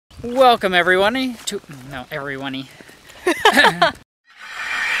Welcome everyone to, no, everyone.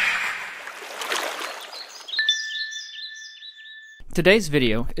 Today's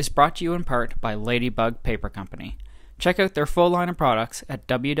video is brought to you in part by Ladybug Paper Company. Check out their full line of products at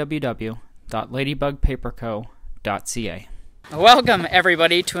www.ladybugpaperco.ca. Welcome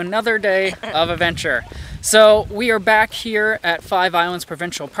everybody to another day of adventure. So we are back here at Five Islands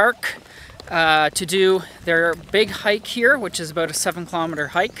Provincial Park to do their big hike here, which is about a 7-kilometer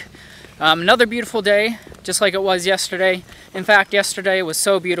hike. Another beautiful day, just like it was yesterday. In fact, yesterday was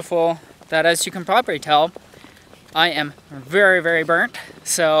so beautiful that, as you can probably tell, I am very, very burnt.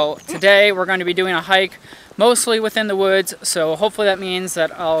 So today we're going to be doing a hike mostly within the woods, so hopefully that means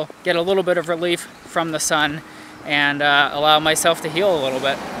that I'll get a little bit of relief from the sun and allow myself to heal a little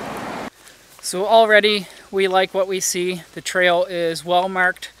bit. So already we like what we see. The trail is well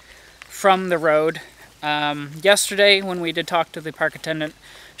marked from the road. Yesterday when we did talk to the park attendant,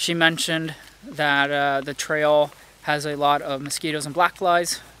 she mentioned that the trail has a lot of mosquitoes and black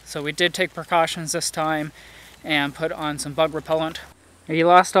flies, so we did take precautions this time and put on some bug repellent. Are you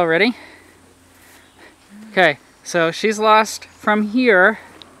lost already? Okay, so she's lost from here.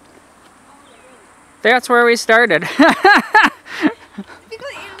 That's where we started. Because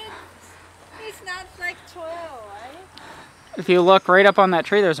it's not like trail, right? If you look right up on that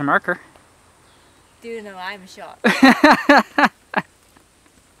tree, there's a marker. Do you know I'm short?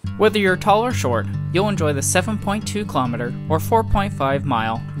 Whether you're tall or short, you'll enjoy the 7.2 kilometer or 4.5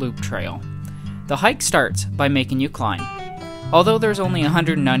 mile loop trail. The hike starts by making you climb. Although there's only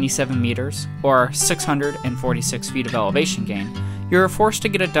 197 meters, or 646 feet of elevation gain, you're forced to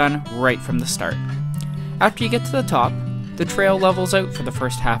get it done right from the start. After you get to the top, the trail levels out for the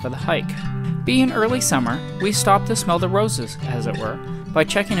first half of the hike. Being early summer, we stopped to smell the roses, as it were, by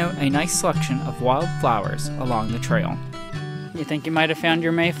checking out a nice selection of wild flowers along the trail. You think you might have found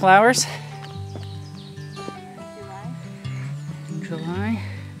your Mayflowers? July?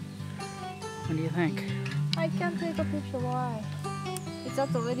 What do you think? I can't take a picture. Why? Is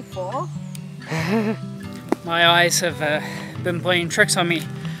that already fall? My eyes have been playing tricks on me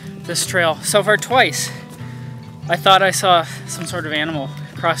this trail so far twice. I thought I saw some sort of animal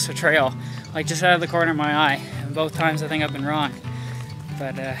across the trail, like just out of the corner of my eye. And both times I think I've been wrong.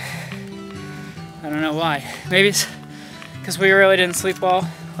 But I don't know why. Maybe it's because we really didn't sleep well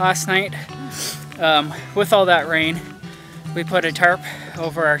last night. With all that rain, we put a tarp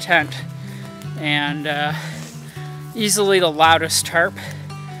over our tent, and easily the loudest tarp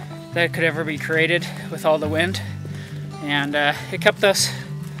that could ever be created with all the wind, and it kept us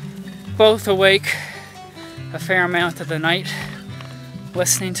both awake a fair amount of the night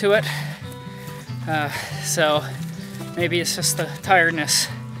listening to it. So maybe it's just the tiredness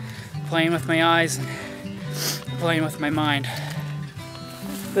playing with my eyes and playing with my mind.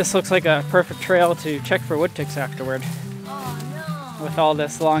 This looks like a perfect trail to check for wood ticks afterward. Oh no! With all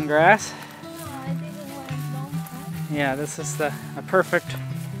this long grass. No, I didn't want long grass. Yeah, this is a perfect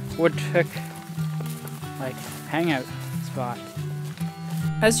wood tick like hangout spot.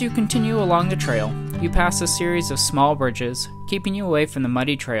 As you continue along the trail, you pass a series of small bridges, keeping you away from the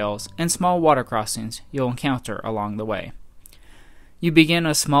muddy trails and small water crossings you'll encounter along the way. You begin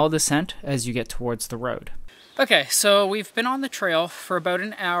a small descent as you get towards the road. Okay, so we've been on the trail for about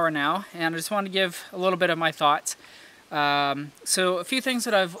an hour now, and I just want to give a little bit of my thoughts. So a few things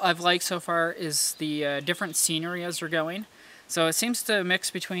that I've liked so far is the different scenery as we're going. So it seems to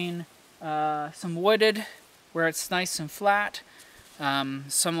mix between some wooded, where it's nice and flat,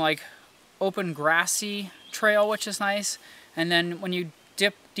 some like open grassy trail, which is nice, and then when you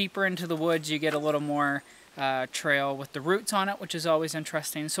dip deeper into the woods, you get a little more trail with the roots on it, which is always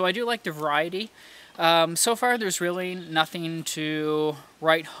interesting. So I do like the variety. So far there's really nothing to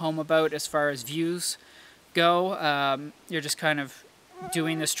write home about as far as views go. You're just kind of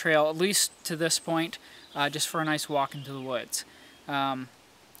doing this trail, at least to this point, just for a nice walk into the woods.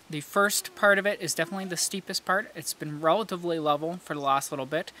 The first part of it is definitely the steepest part. It's been relatively level for the last little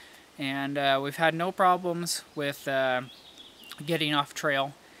bit, and we've had no problems with getting off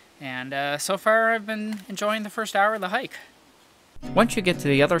trail. And so far I've been enjoying the first hour of the hike. Once you get to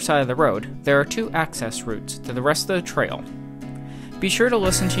the other side of the road, there are 2 access routes to the rest of the trail. Be sure to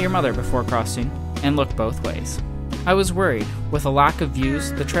listen to your mother before crossing, and look both ways. I was worried, with a lack of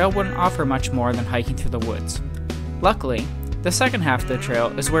views, the trail wouldn't offer much more than hiking through the woods. Luckily, the second half of the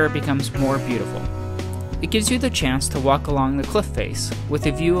trail is where it becomes more beautiful. It gives you the chance to walk along the cliff face with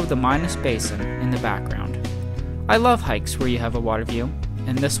a view of the Minus Basin in the background. I love hikes where you have a water view,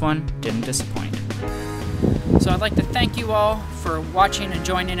 and this one didn't disappoint. So I'd like to thank you all for watching and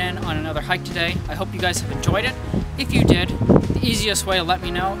joining in on another hike today. I hope you guys have enjoyed it. If you did, the easiest way to let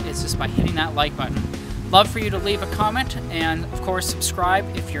me know is just by hitting that like button. Love for you to leave a comment, and of course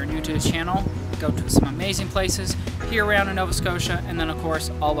subscribe if you're new to the channel. Go to some amazing places here around in Nova Scotia, and then of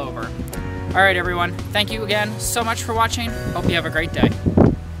course all over. Alright everyone, thank you again so much for watching. Hope you have a great day.